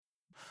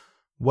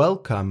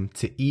Welcome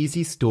to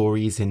Easy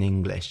Stories in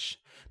English,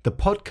 the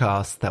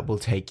podcast that will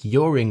take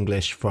your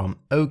English from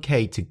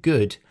okay to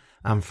good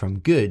and from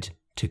good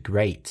to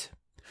great.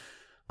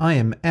 I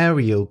am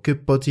Ariel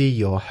Goodbody,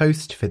 your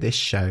host for this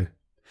show.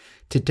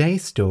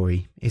 Today's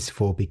story is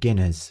for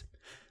beginners.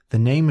 The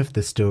name of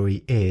the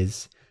story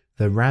is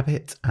The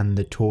Rabbit and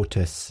the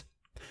Tortoise.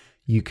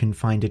 You can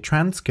find a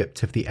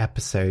transcript of the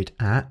episode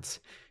at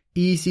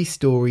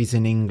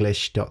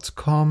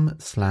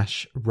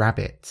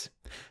easystoriesinenglish.com/rabbit.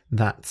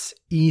 That's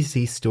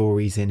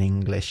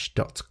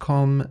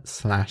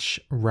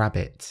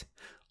easystoriesinenglish.com/rabbit.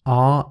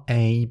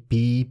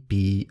 RABBIT.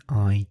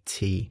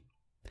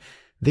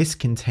 This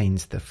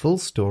contains the full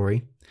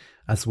story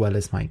as well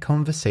as my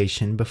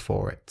conversation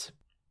before it.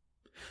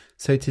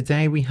 So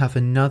today we have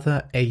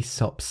another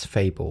Aesop's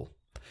Fable.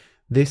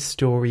 This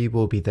story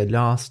will be the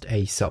last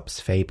Aesop's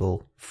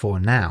Fable for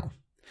now.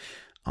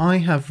 I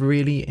have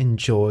really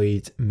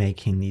enjoyed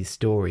making these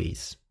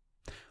stories.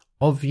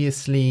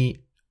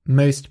 Obviously,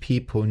 most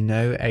people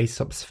know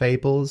Aesop's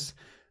Fables.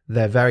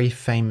 They're very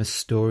famous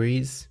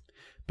stories,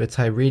 but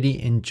I really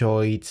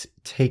enjoyed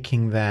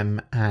taking them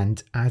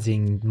and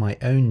adding my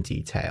own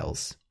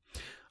details.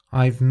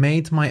 I've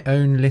made my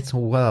own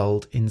little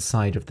world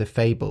inside of the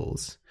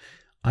fables.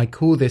 I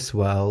call this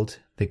world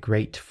the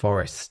Great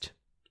Forest.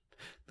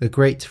 The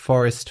Great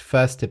Forest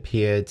first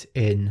appeared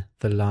in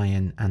The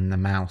Lion and the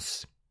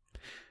Mouse.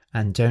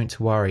 And don't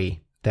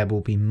worry, there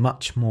will be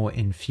much more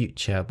in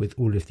future with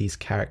all of these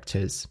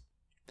characters.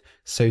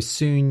 So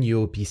soon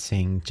you'll be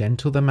seeing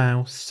Gentle the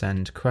Mouse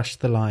and Crush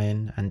the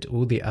Lion and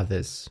all the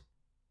others.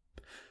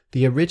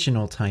 The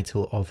original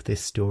title of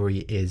this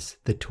story is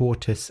The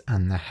Tortoise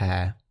and the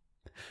Hare.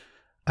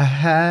 A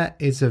hare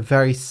is a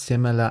very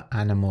similar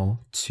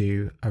animal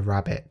to a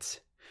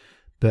rabbit,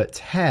 but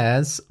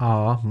hares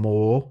are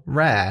more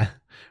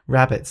rare.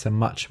 Rabbits are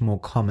much more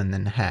common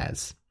than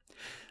hares.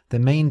 The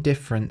main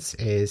difference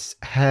is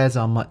hares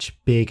are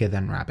much bigger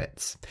than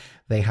rabbits.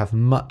 They have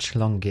much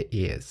longer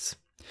ears.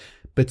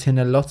 But in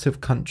a lot of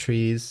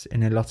countries,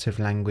 in a lot of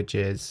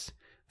languages,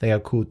 they are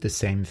called the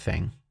same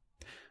thing.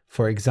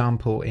 For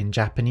example, in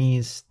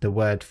Japanese, the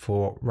word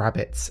for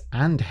rabbits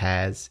and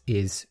hares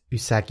is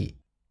usagi.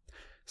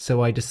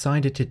 So I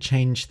decided to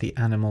change the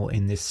animal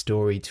in this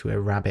story to a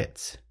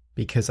rabbit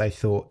because I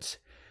thought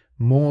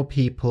more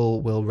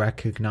people will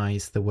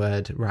recognize the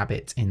word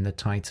rabbit in the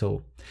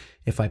title.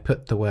 If I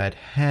put the word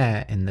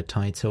hare in the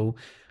title,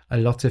 a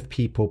lot of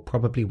people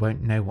probably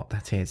won't know what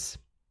that is.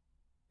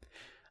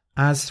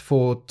 As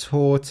for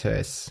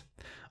tortoise,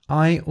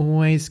 I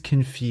always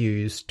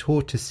confuse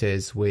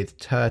tortoises with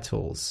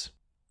turtles.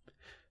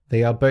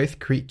 They are both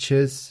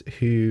creatures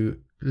who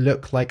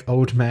look like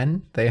old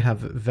men. They have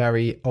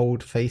very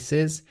old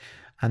faces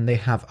and they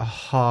have a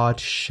hard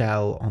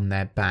shell on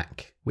their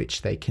back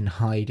which they can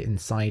hide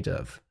inside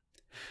of.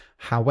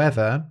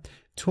 However,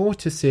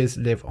 tortoises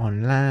live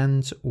on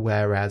land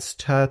whereas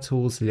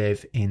turtles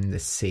live in the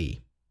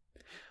sea.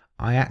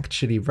 I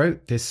actually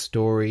wrote this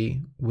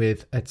story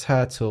with a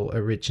turtle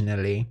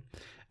originally,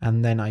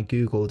 and then I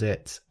googled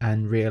it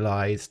and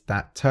realized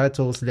that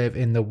turtles live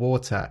in the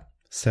water,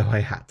 so I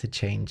had to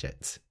change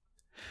it.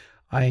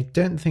 I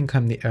don't think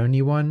I'm the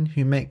only one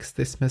who makes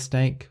this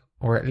mistake,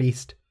 or at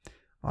least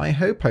I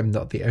hope I'm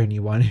not the only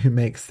one who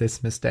makes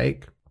this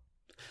mistake.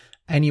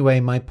 Anyway,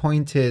 my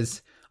point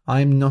is,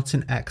 I'm not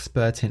an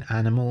expert in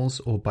animals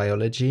or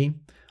biology.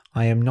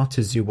 I am not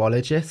a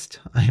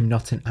zoologist. I am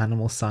not an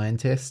animal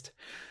scientist.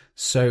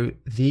 So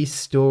these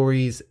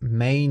stories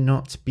may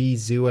not be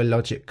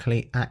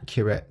zoologically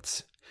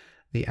accurate.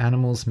 The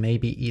animals may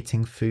be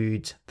eating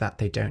food that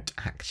they don't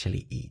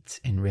actually eat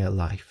in real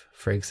life,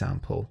 for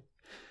example.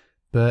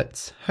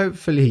 But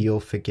hopefully you'll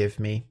forgive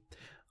me.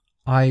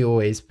 I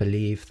always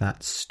believe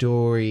that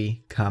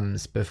story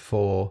comes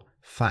before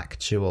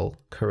factual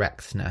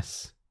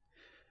correctness.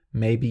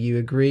 Maybe you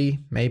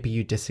agree, maybe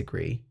you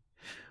disagree.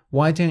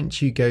 Why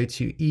don't you go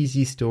to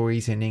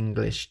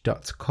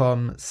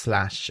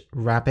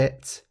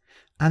easystoriesinenglish.com/rabbit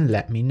and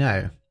let me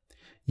know.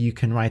 You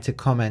can write a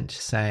comment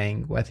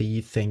saying whether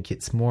you think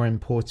it's more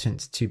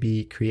important to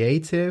be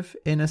creative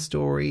in a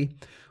story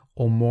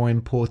or more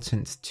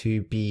important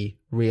to be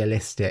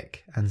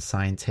realistic and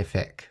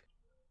scientific.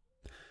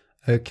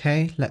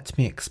 Okay, let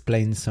me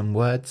explain some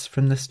words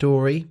from the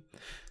story.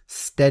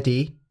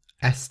 Steady,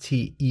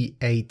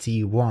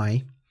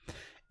 S-T-E-A-D-Y,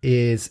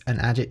 is an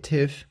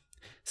adjective.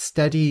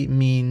 Steady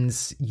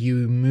means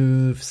you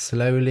move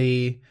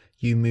slowly,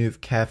 you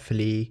move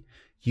carefully,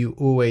 you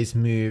always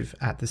move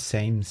at the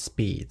same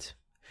speed.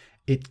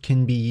 It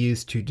can be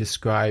used to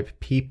describe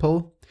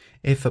people.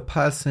 If a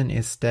person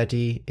is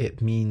steady, it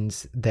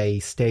means they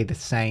stay the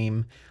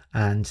same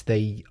and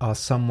they are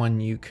someone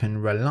you can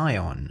rely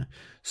on.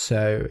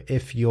 So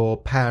if your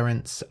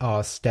parents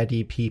are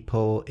steady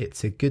people,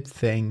 it's a good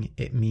thing.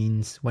 It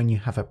means when you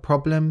have a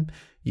problem,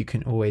 you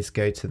can always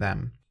go to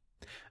them.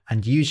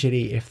 And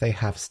usually if they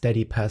have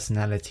steady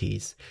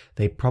personalities,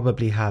 they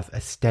probably have a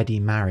steady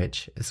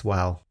marriage as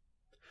well.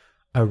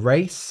 A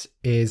race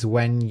is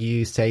when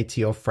you say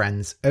to your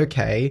friends,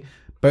 okay,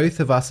 Both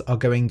of us are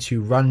going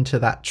to run to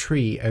that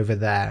tree over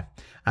there,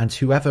 and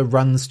whoever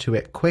runs to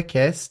it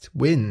quickest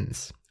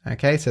wins.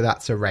 Okay, so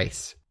that's a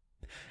race.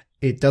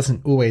 It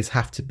doesn't always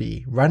have to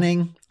be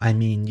running. I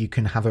mean, you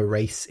can have a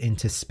race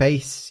into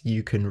space,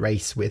 you can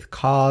race with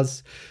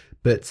cars,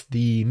 but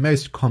the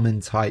most common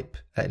type,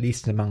 at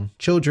least among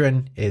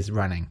children, is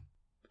running.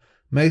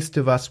 Most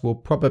of us will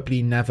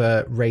probably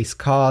never race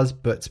cars,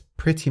 but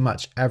pretty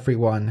much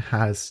everyone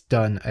has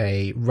done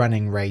a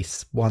running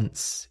race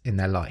once in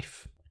their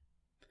life.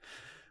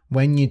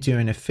 When you do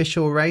an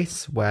official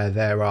race where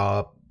there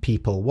are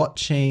people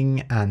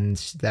watching and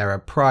there are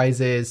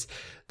prizes,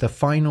 the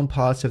final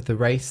part of the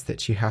race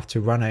that you have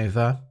to run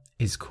over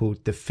is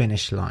called the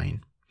finish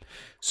line.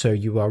 So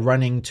you are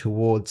running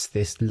towards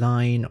this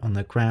line on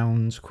the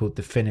ground called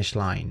the finish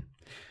line.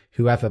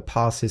 Whoever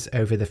passes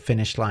over the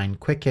finish line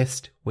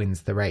quickest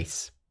wins the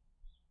race.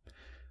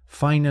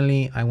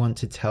 Finally, I want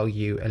to tell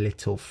you a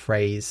little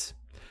phrase.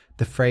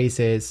 The phrase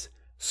is,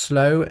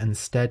 slow and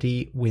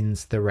steady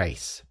wins the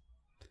race.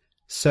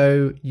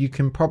 So you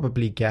can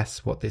probably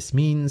guess what this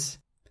means.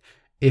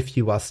 If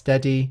you are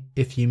steady,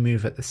 if you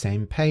move at the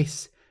same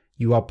pace,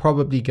 you are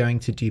probably going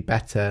to do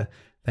better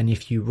than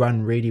if you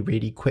run really,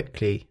 really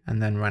quickly and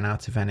then run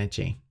out of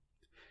energy.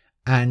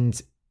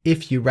 And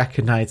if you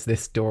recognize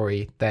this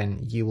story, then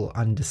you will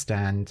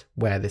understand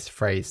where this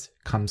phrase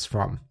comes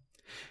from.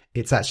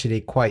 It's actually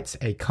quite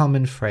a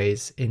common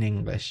phrase in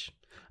English.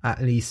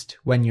 At least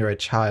when you're a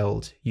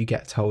child, you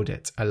get told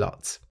it a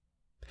lot.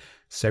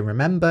 So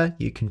remember,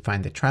 you can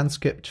find the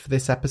transcript for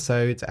this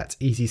episode at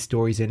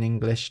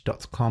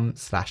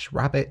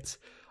easystoriesinenglish.com/rabbit,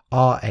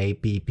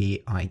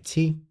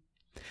 RABBIT.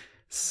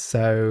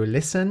 So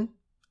listen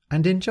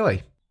and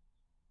enjoy.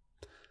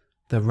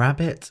 The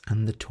Rabbit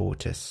and the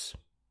Tortoise.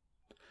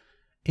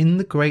 In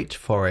the great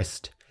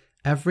forest,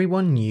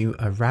 everyone knew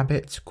a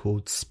rabbit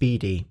called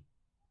Speedy.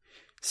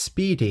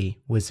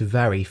 Speedy was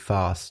very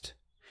fast.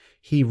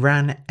 He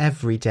ran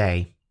every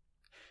day.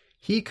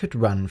 He could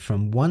run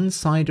from one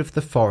side of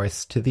the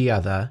forest to the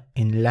other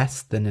in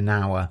less than an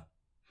hour.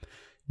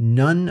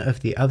 None of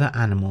the other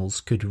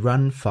animals could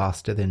run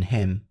faster than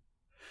him,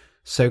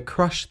 so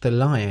Crush the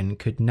lion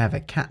could never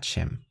catch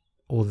him,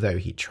 although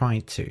he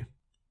tried to.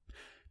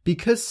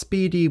 Because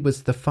Speedy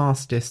was the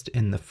fastest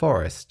in the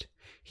forest,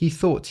 he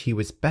thought he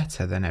was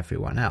better than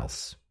everyone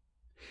else.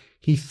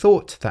 He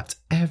thought that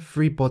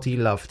everybody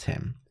loved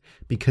him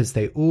because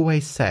they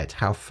always said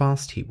how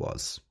fast he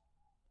was.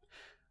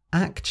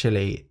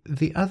 Actually,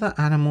 the other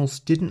animals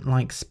didn't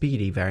like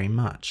Speedy very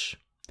much.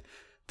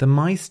 The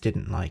mice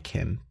didn't like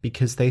him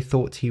because they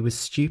thought he was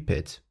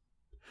stupid.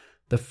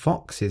 The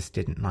foxes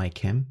didn't like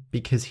him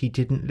because he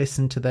didn't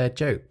listen to their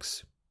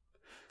jokes.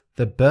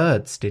 The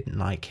birds didn't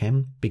like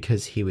him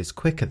because he was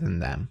quicker than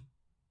them.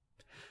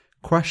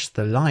 Crush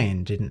the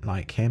lion didn't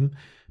like him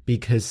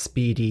because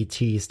Speedy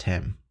teased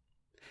him.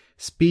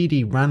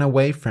 Speedy ran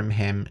away from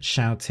him,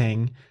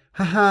 shouting,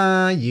 "Ha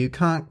ha, you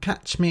can't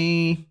catch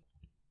me."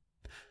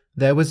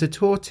 There was a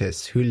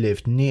tortoise who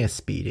lived near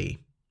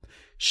Speedy.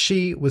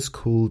 She was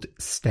called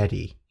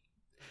Steady.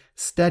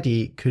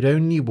 Steady could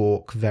only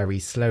walk very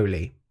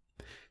slowly.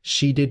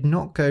 She did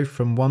not go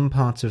from one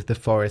part of the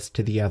forest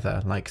to the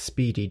other like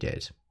Speedy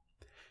did.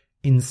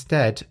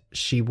 Instead,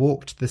 she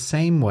walked the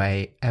same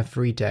way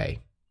every day.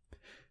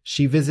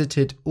 She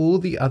visited all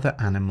the other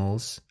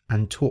animals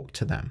and talked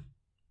to them.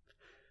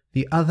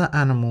 The other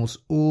animals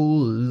all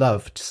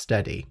loved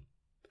Steady.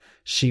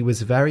 She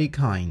was very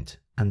kind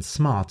and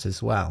smart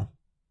as well.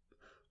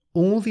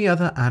 All the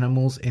other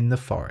animals in the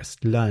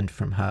forest learned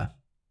from her.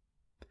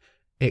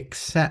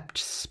 Except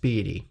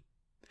Speedy.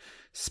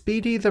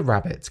 Speedy the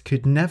rabbit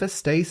could never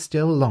stay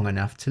still long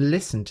enough to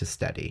listen to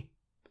Steady.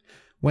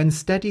 When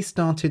Steady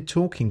started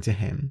talking to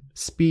him,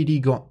 Speedy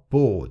got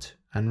bored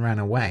and ran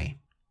away.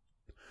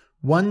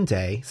 One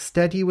day,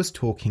 Steady was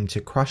talking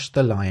to Crush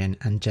the lion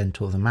and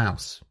Gentle the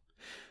mouse.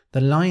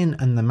 The lion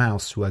and the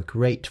mouse were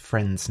great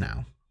friends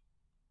now.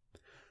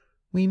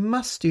 "We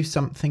must do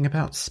something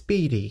about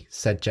Speedy,"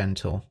 said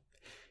Gentle.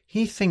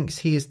 "He thinks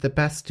he is the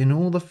best in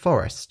all the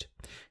forest.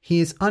 He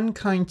is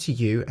unkind to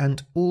you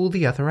and all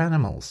the other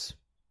animals."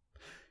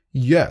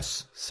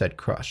 "Yes," said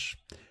Crush.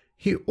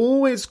 "He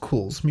always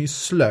calls me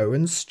slow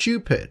and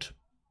stupid."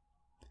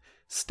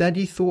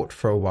 Steady thought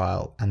for a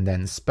while and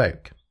then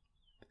spoke.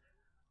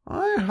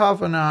 "I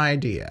have an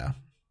idea.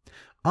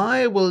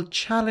 I will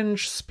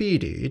challenge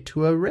Speedy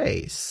to a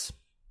race."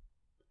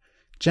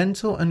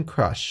 Gentle and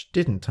Crush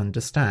didn't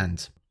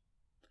understand.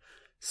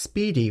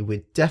 Speedy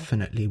would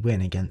definitely win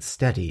against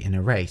Steady in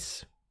a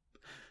race.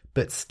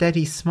 But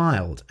Steady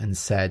smiled and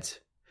said,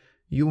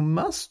 "You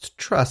must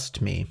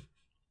trust me."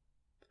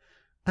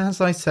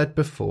 As I said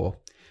before,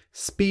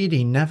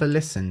 Speedy never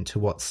listened to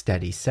what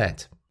Steady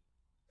said.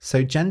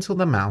 So Gentle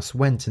the mouse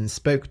went and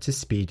spoke to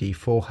Speedy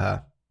for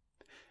her.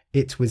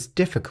 It was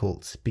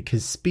difficult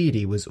because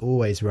Speedy was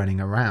always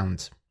running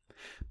around.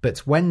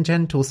 But when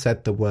Gentle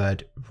said the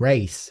word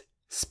race,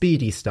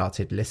 Speedy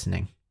started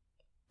listening.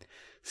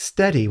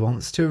 "Steady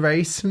wants to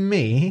race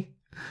me?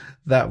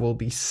 That will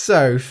be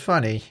so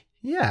funny.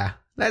 Yeah,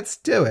 let's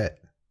do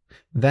it."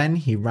 Then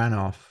he ran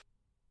off.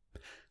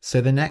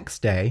 So the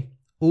next day,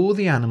 all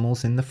the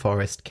animals in the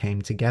forest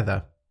came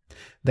together.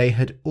 They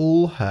had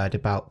all heard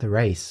about the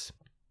race.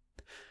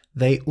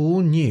 They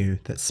all knew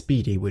that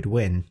Speedy would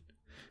win,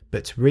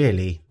 but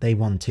really they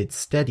wanted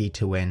Steady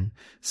to win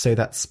so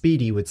that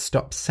Speedy would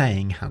stop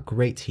saying how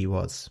great he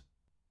was.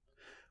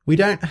 "We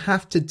don't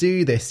have to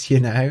do this, you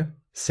know,"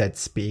 said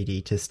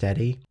Speedy to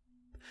Steady.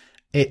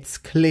 "It's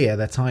clear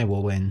that I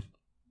will win."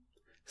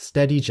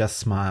 Steady just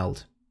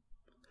smiled.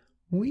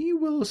 "We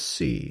will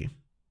see."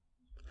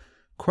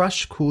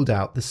 Crush called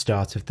out the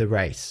start of the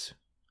race.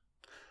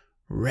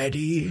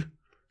 "Ready,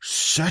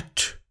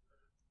 set,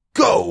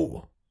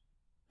 go!"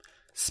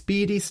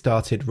 Speedy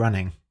started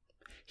running.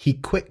 He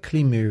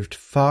quickly moved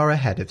far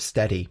ahead of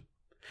Steady.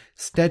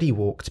 Steady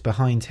walked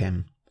behind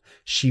him.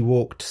 She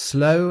walked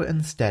slow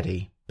and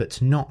steady,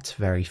 but not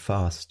very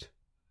fast.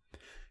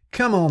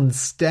 "Come on,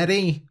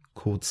 Steady,"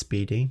 called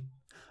Speedy.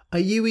 "Are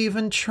you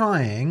even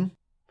trying?"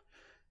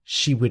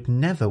 She would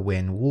never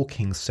win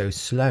walking so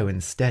slow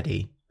and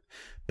steady.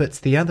 But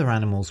the other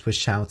animals were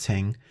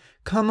shouting,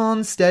 "Come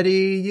on,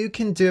 Steady, you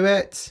can do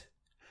it."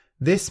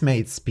 This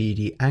made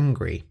Speedy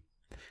angry.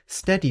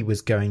 Steady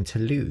was going to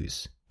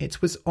lose.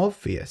 It was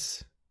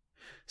obvious.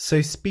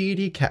 So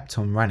Speedy kept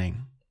on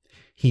running.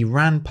 He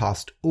ran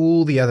past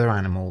all the other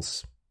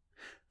animals.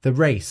 The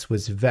race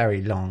was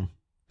very long.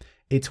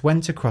 It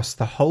went across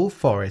the whole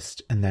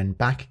forest and then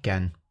back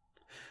again.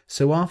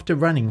 So after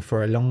running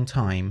for a long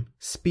time,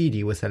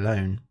 Speedy was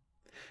alone.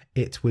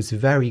 It was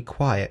very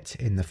quiet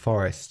in the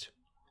forest.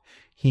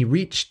 He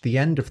reached the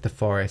end of the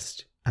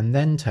forest and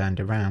then turned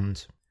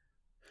around.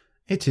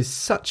 "It is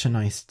such a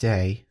nice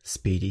day,"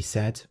 Speedy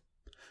said.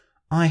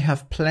 "I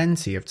have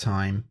plenty of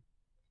time.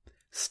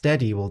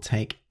 Steady will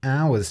take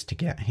hours to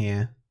get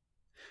here.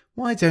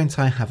 Why don't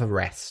I have a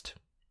rest?"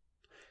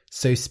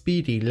 So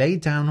Speedy lay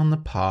down on the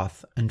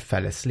path and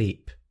fell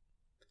asleep.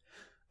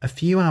 A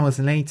few hours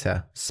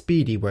later,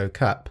 Speedy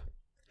woke up.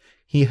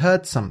 He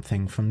heard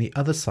something from the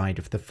other side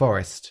of the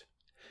forest.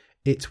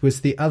 It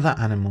was the other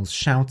animals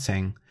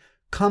shouting,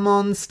 "Come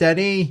on,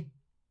 Steady!"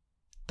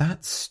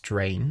 "That's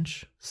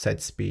strange,"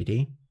 said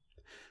Speedy.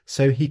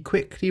 So he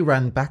quickly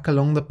ran back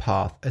along the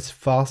path as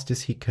fast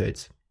as he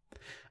could.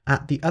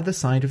 At the other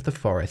side of the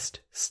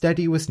forest,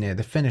 Steady was near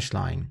the finish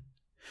line.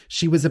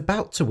 She was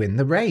about to win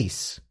the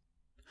race.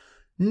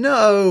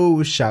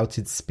 "No!"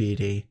 shouted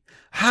Speedy.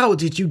 "How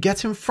did you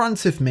get in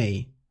front of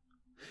me?"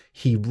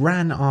 He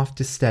ran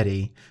after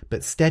Steady,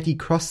 but Steady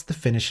crossed the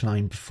finish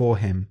line before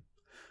him.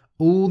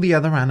 All the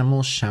other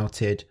animals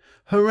shouted,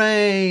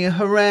 "Hooray!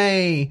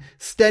 Hooray!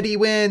 Steady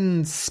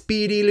wins!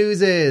 Speedy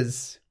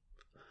loses!"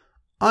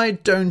 "I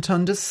don't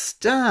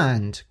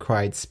understand,"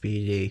 cried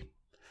Speedy.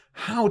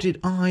 "How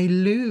did I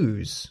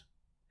lose?"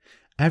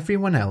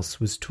 Everyone else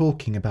was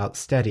talking about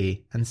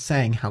Steady and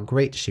saying how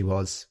great she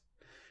was.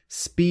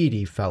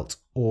 Speedy felt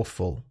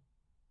awful.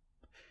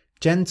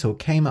 Gentle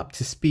came up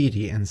to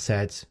Speedy and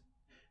said,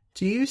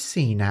 "Do you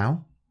see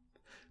now?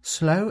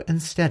 Slow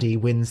and Steady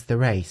wins the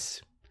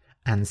race,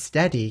 and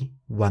Steady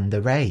won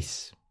the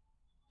race."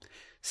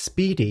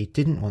 Speedy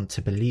didn't want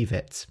to believe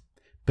it,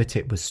 but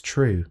it was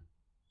true.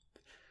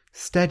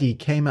 Steady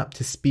came up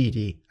to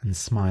Speedy and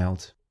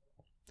smiled.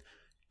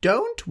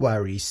 "Don't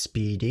worry,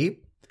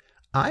 Speedy.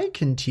 I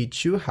can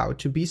teach you how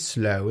to be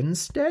slow and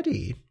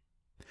steady."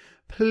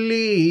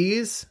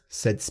 "Please,"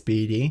 said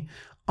Speedy.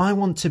 "I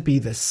want to be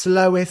the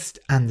slowest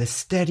and the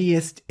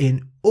steadiest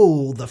in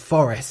all the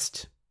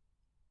forest."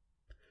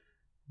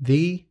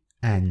 The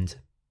end.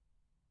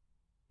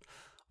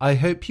 I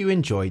hope you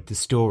enjoyed the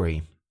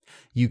story.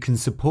 You can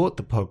support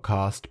the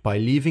podcast by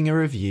leaving a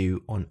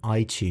review on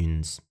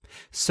iTunes.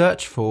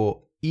 Search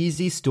for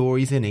Easy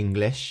Stories in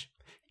English,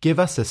 give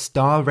us a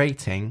star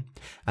rating,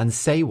 and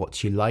say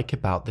what you like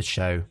about the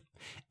show.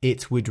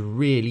 It would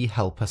really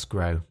help us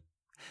grow.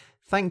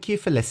 Thank you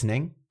for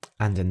listening,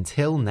 and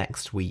until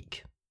next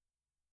week.